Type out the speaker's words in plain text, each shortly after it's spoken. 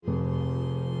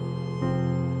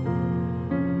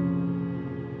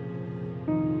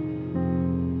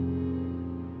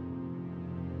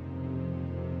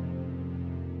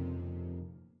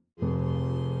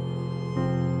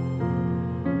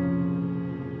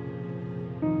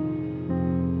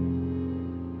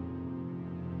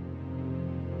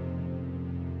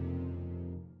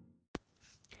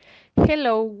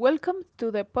Hello, welcome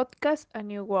to the podcast A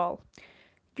New World.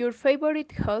 Your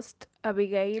favorite host,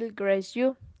 Abigail Grace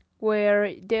you,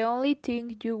 where the only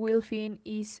thing you will find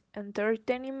is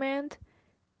entertainment.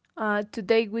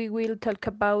 Today we will talk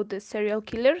about the serial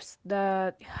killers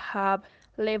that have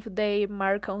left their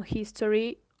mark on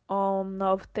history.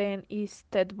 Of them is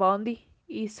Ted Bundy,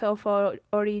 is of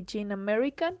origin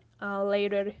American.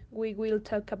 Later we will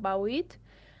talk about it.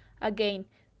 Again,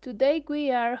 today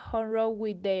we are honored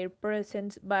with their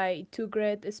presence by two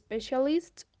great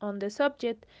specialists on the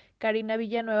subject, Karina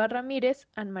Villanueva Ramírez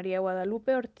and María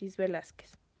Guadalupe Ortiz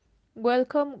Velázquez.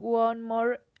 Welcome one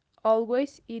more.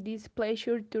 Always it is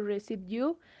pleasure to receive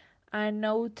you. And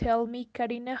now tell me,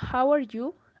 Karina, how are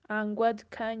you? And what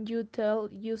can you tell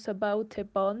us about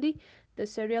Ted Bundy, the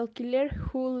serial killer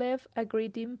who left a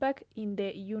great impact in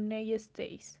the United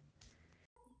States?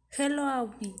 Hello,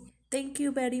 Abby. Thank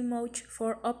you very much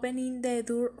for opening the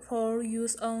door for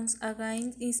us once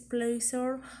again. It's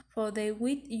pleasure for the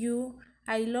with you.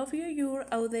 I love you, your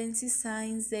audience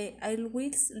signs that I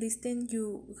will listen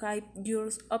you guide your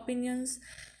opinions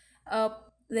of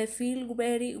the feel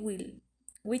very well.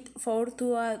 With for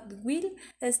to will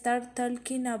start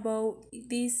talking about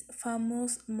this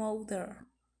famous murder.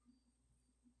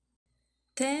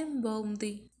 Ten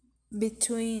Bundy.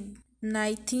 Between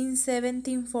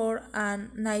 1974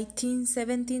 and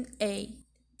 1978,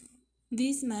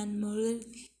 this man murdered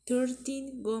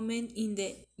 13 women in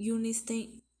the United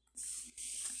States.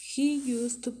 He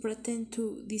used to pretend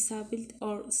to disabled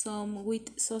or some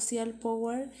with social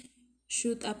power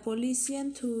should a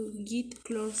politician to get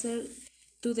closer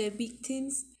to the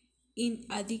victims. In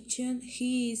addition,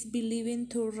 he is believed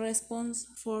to respond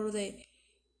for the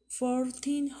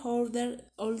 14 other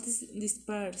oldest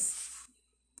dispersed.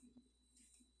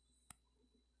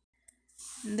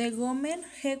 The women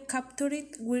he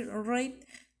captured were raped,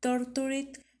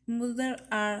 tortured, murdered,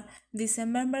 or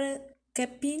dismembered,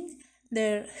 keeping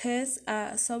their heads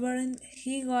a sovereign.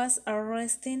 He was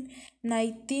arrested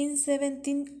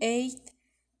 1978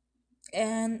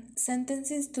 and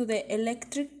sentenced to the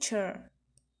electric chair.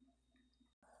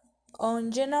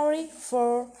 On January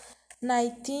 4,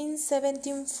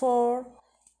 1974,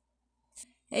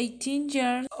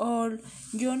 18-year-old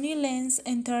Johnny Lenz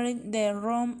entered the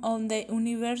room of the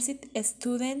university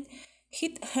student,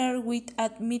 hit her with a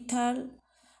metal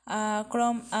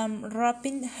chrome and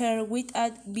wrapping her with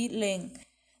a villain.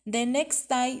 The next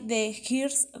day, the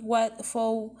hearse was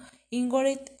found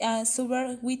injured and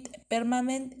suffered with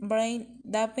permanent brain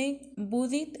damage.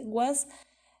 Buddy was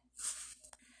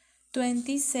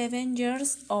 27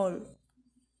 years old.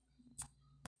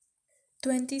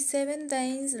 27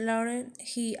 days later,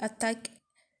 he attacked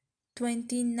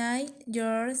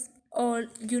 29-year-old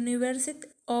University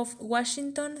of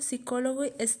Washington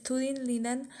psychology student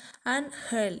Lynn Ann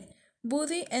Hale.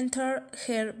 Buddy entered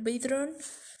her bedroom,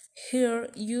 her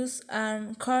use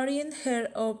and carrying her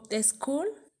of the school.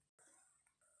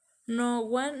 No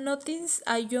one noticed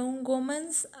a young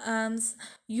woman's arms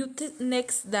youth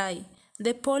next day.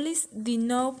 The police did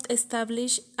not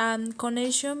establish a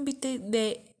connection between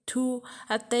the two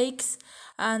attacks,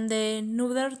 and the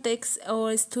number text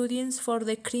or students for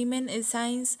the crime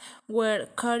scenes were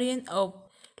carried out.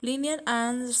 Lillian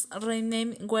Ann's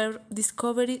remains were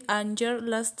discovered a year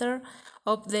later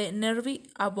of the nerve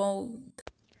about.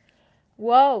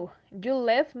 Wow, you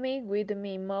left me with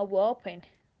my mouth open.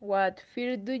 What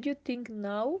fear do you think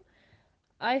now?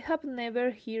 I have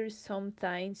never heard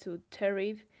something so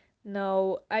terrible.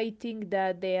 Now I think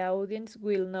that the audience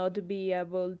will not be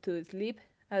able to sleep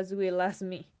as well as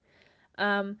me.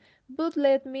 But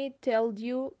let me tell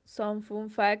you some fun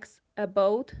facts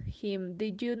about him.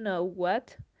 Did you know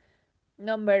what?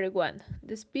 Number one,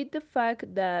 despite the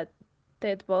fact that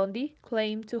Ted Bundy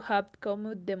claimed to have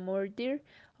committed the murder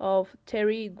of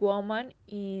Terry women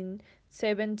in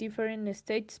 7 different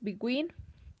states between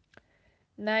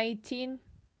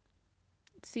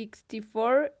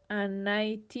 1964 and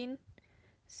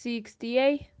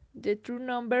 1968, the true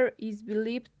number is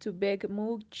believed to be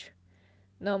much.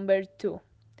 Number two,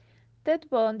 Ted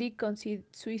Bundy considered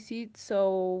suicide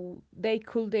so they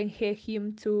couldn't hit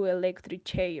him to electric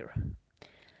chair.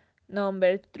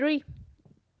 Number three,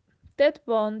 Ted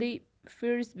Bundy's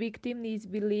first victim is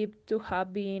believed to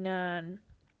have been an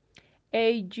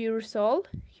 8 years old,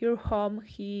 whom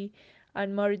he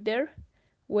and murdered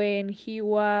when he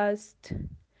was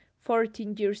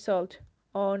 14 years old.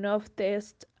 One of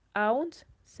test accounts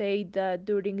say that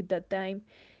during that time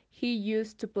he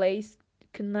used to place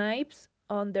knives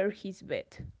under his bed.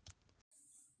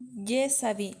 Yes,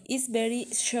 Abby, it's very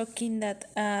shocking that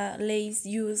ladies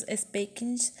use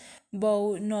speaking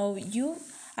bow know you.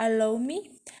 allow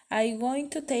me? I'm going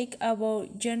to take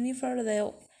about Jennifer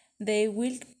Dale. They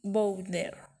will both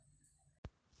there.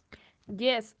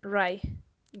 Yes, right.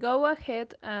 Go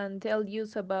ahead and tell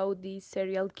us about this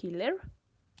serial killer.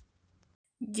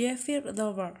 Jeffrey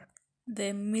Dover,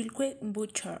 the Milky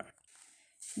Butcher.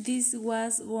 This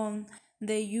was one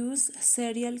the used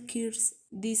serial killers.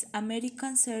 This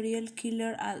American serial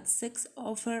killer had sex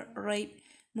offer, rape,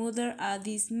 murder, and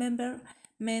dismember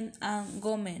men and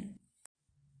women.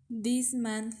 This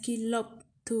man killed up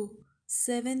to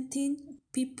 17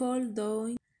 people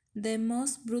doing the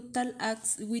most brutal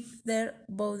acts with their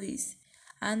bodies.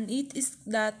 And it is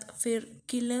that fear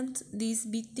killing these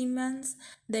victims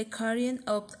the carrying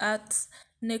out acts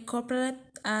necrophilia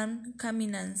and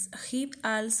caminance. He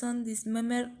also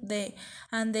dismembered the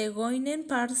and the goinen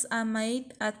parts and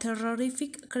made a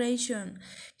terrific creation.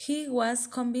 He was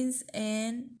convinced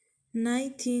in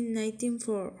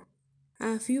 1994.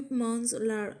 A few months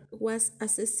later was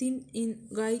assassinated in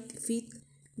Guy Fit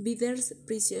Bidders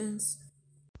prisons.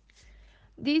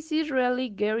 This is really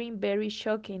getting very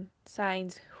shocking.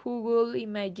 Science, who would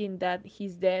imagine that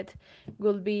his death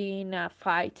would be in a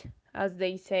fight? As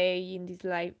they say in this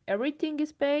life, everything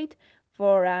is paid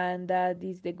for, and that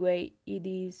is the way it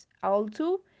is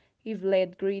also if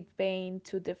let great pain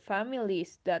to the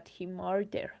families that he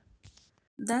murdered.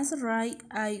 That's right,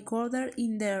 I gather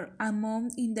in their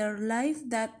amount in their life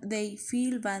that they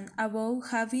feel bad about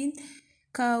having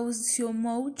caused so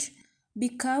much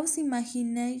because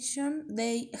imagination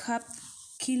they have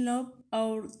killed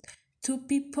or two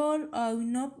people are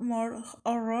no more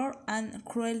horror and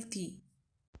cruelty.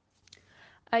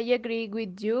 I agree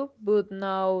with you, but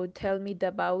now tell me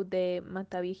about the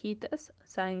Mataviejitas,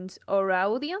 since our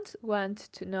audience wants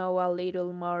to know a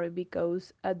little more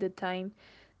because at the time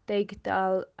they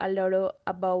tell a lot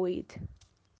about it.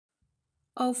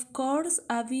 Of course,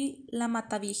 Abby La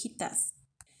Mataviejitas.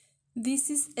 This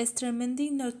is extremely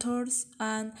notorious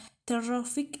and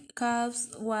terrific cause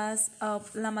was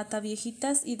of La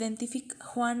Mataviejitas identified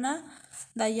Juana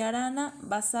Dayarana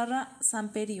Bazarra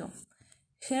Samperio.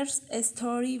 Her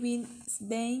story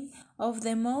being of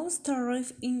the most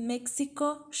terrific in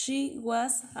Mexico. She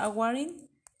was awarded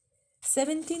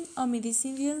 17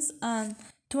 homicides and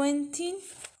 20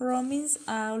 Romans.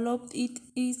 All of it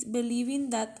is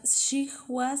believing that she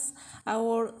was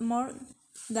awarded more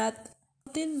than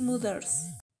 14 murders.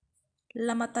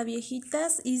 La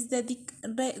Mataviejitas is the Dick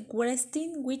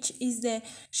Resting, which is the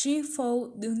she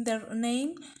found under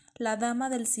name La Dama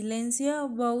del Silencio.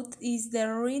 Both is the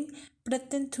ruin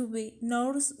pretend to be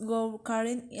Norse go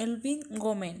Karen Elvin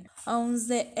Gomen. Once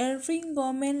the Elvin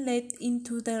Gomen led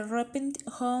into the repentant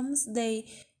homes, they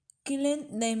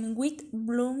killing them with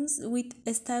blooms, with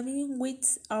stabbing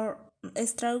wits or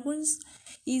struggles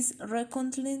is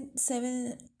reconciling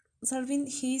serving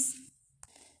his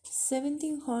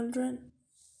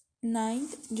 1709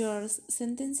 years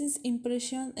sentences in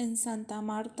prison in Santa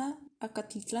Marta,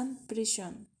 Acatitlan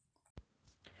prison.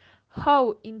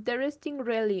 How interesting,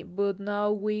 really, but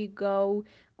now we go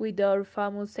with our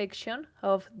famous section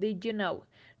of Did You Know?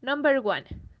 Number 1.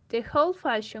 The old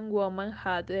fashioned woman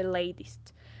had the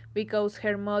latest, because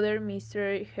her mother,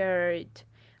 Mr. Heard,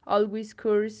 always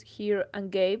cursed her and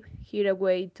gave her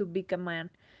away to become a man,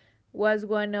 was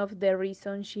one of the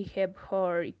reasons she kept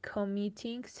her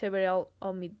committing several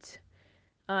omits.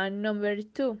 And number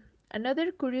 2,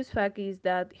 another curious fact is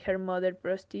that her mother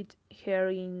prostituted her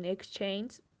in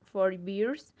exchange for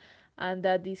beers, and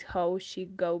that is how she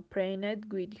got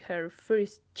pregnant with her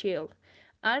first child.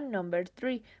 And number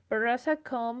 3, Barraza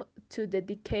come to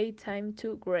dedicate time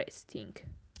to resting.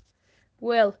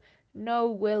 Well, now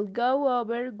we'll go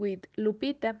over with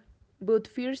Lupita. But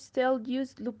first tell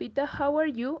us, Lupita, how are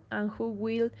you and who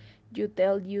will you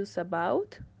tell us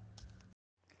about?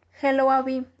 Hello,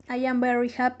 Abby. I am very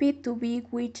happy to be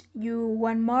with you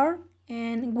one more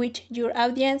and with your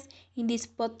audience in this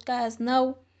podcast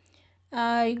now.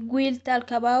 I will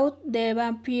talk about the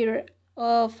vampire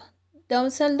of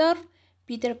Dusseldorf,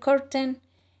 Peter Kürten.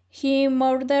 He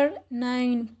murdered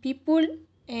 9 people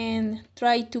and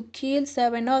tried to kill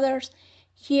 7 others.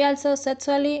 He also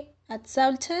sexually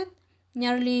assaulted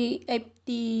nearly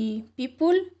 80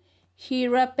 people. He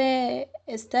raped,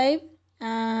 stabbed,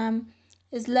 and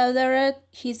slaughtered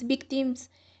his victims,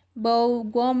 both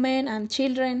women and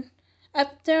children.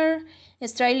 After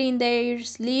stealing their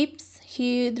lips,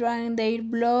 he drank their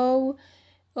blood.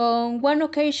 On one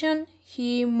occasion,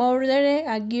 he murdered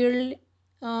a girl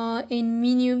in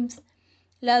Minneapolis.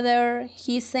 Later,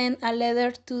 he sent a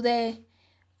letter to the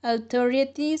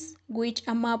authorities with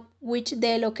a map with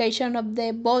the location of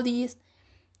the bodies.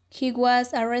 He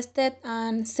was arrested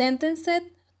and sentenced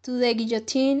to the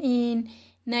guillotine in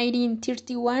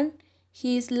 1931,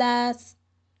 his last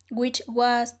which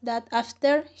was that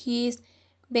after his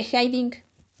beheading,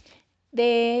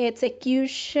 the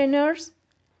executioners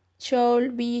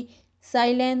should be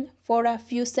silent for a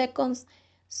few seconds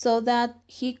so that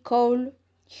he could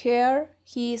hear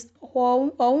his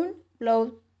own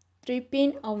blood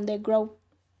dripping on the ground.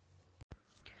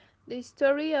 The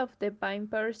story of the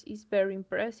vampires is very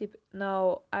impressive.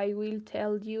 Now I will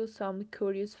tell you some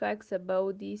curious facts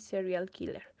about this serial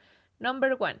killer.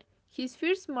 Number 1. His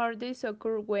first murders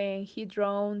occurred when he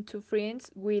drowned two friends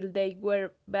while they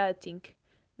were bathing.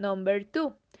 Number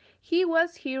 2. He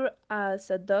was here as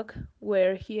a dog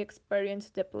where he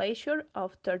experienced the pleasure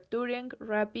of torturing,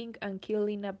 raping and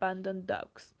killing abandoned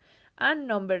dogs. And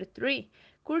number 3.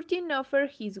 Curtin offered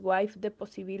his wife the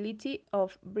possibility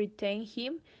of betraying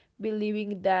him,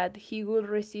 believing that he would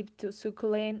receive a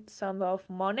succulent sum of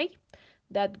money.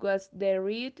 That was the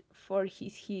reward for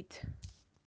his hit.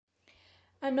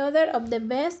 Another of the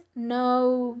best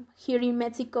known here in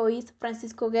Mexico is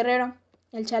Francisco Guerrero,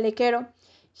 El Chalequero.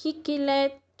 He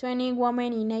killed 20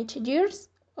 women in 8 years,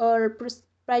 or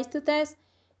prostitutes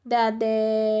that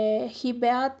he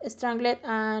beat, strangled,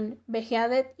 and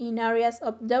beheaded in areas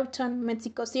of downtown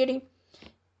Mexico City.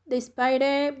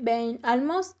 Despite being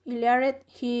almost illiterate,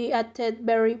 he acted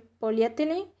very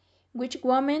politely with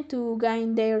women to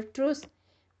gain their trust.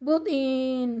 But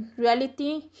in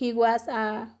reality, he was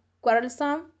a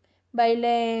quarrelsome,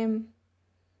 violent,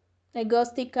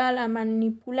 egotistical, and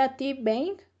manipulative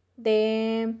being.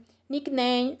 The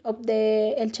nickname of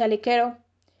the El Chalequero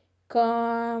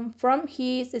comes from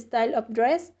his style of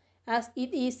dress, as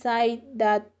it is said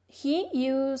that he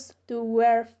used to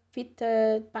wear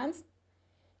fitted pants,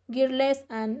 girdles,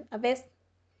 and a vest.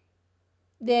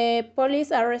 The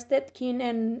police arrested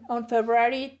him on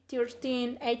February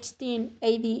 13,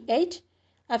 1888,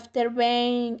 after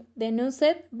being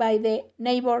denounced by the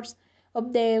neighbors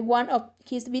of one of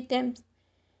his victims.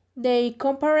 They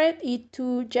compared it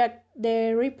to Jack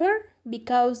the Ripper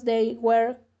because they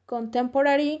were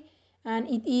contemporary, and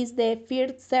it is the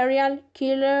first serial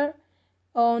killer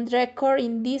on record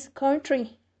in this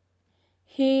country.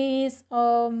 He is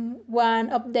one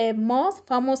of the most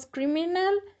famous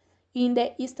criminals in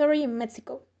the history in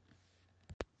Mexico.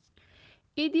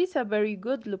 It is a very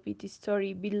good Lupiti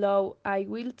story. Below, I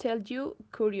will tell you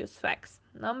curious facts.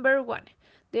 Number 1.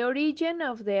 The origin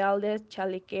of the aldea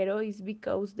chalequero is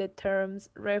because the term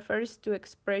refers to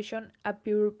expression a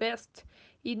pure beast.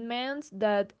 It means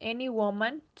that any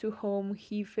woman to whom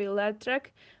he felt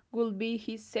attract would be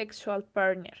his sexual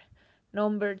partner.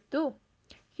 Number 2.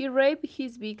 He raped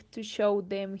his victims to show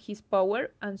them his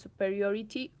power and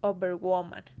superiority over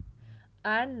women.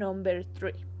 And number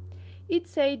 3. It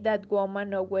said that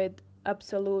women owed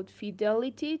absolute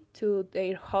fidelity to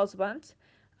their husbands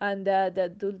and that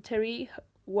adultery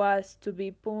was to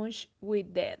be punished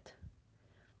with death.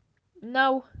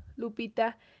 Now,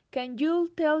 Lupita, can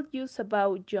you tell us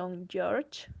about John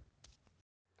George?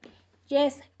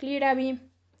 Yes, Clara B.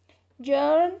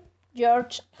 John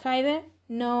George Hyde,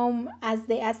 known as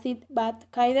the acid bath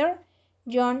killer.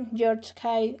 John George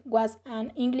Hyde was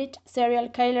an English serial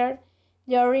killer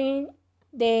during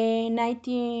the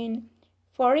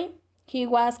 1940s. He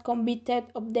was convicted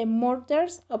of the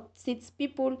murders of 6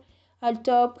 people,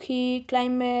 although he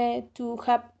claimed to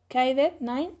have killed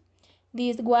 9.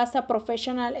 This was a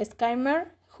professional scammer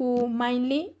who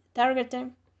mainly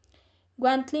targeted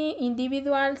wealthy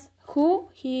individuals who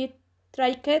he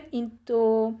tricked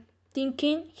into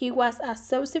thinking he was a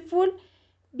successful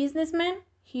businessman.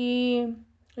 He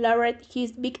lured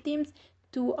his victims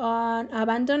to an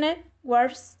abandoned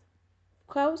warehouse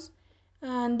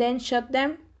and then shot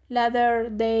them. Later,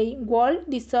 they would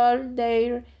dissolve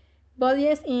their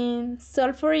bodies in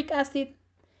sulfuric acid.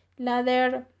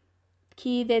 Later,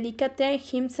 he dedicated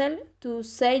himself to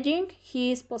selling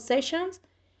his possessions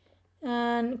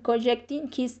and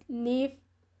collecting his life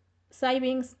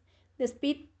savings.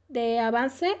 Despite the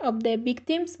advance of the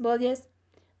victims' bodies,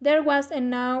 there was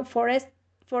enough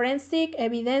forensic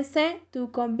evidence to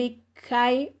convict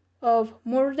Hyde of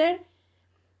murder.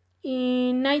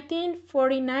 In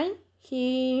 1949,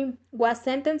 he was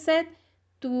sentenced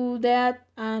to death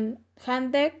and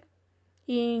handed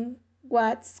in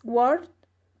Wadsworth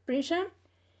prison.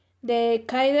 The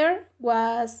killer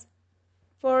was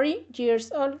 40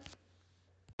 years old.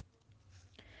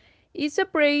 It's a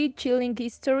pretty chilling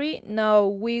history. Now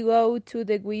we go to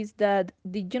the quiz that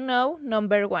did you know?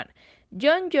 Number 1.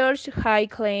 John George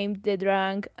Hyde claimed they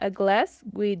drank a glass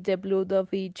with the blood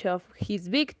of each of his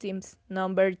victims.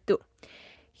 Number 2.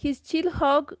 His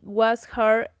childhood was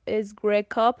hard as grey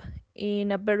cup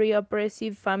in a very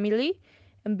oppressive family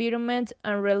environment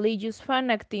and religious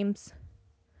fanatics,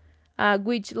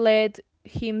 which led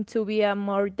him to be a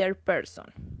murder person.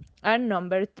 And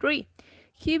number three,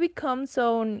 he becomes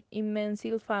so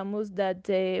immensely famous that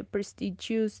the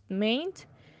prestigious Mint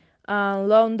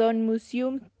London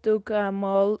Museum took a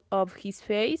mold of his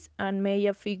face and made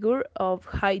a figure of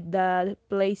height that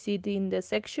placed it in the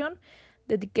section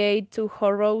dedicated to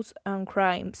horrors and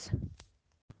crimes.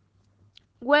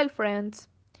 Well, friends,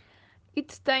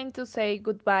 it's time to say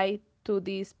goodbye to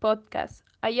this podcast.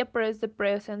 I appreciate the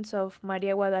presence of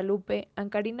Maria Guadalupe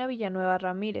and Karina Villanueva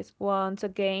Ramirez once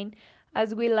again,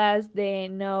 as well as the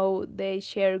know they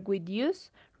share with you.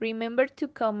 Remember to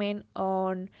comment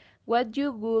on what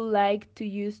you would like to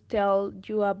use tell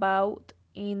you about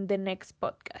in the next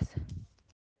podcast.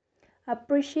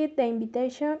 Appreciate the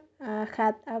invitation.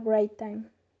 Had a great time.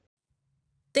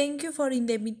 Thank you for the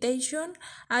invitation.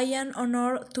 I am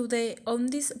honored today on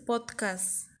this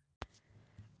podcast.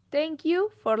 Thank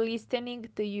you for listening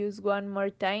to use one more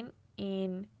time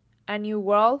in a new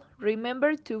world.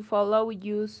 Remember to follow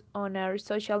us on our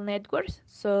social networks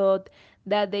so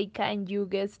that they can you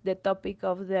guess the topic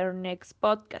of their next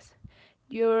podcast.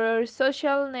 Your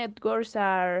social networks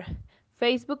are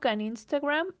Facebook and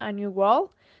Instagram, a new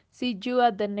world. See you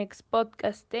at the next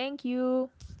podcast. Thank you.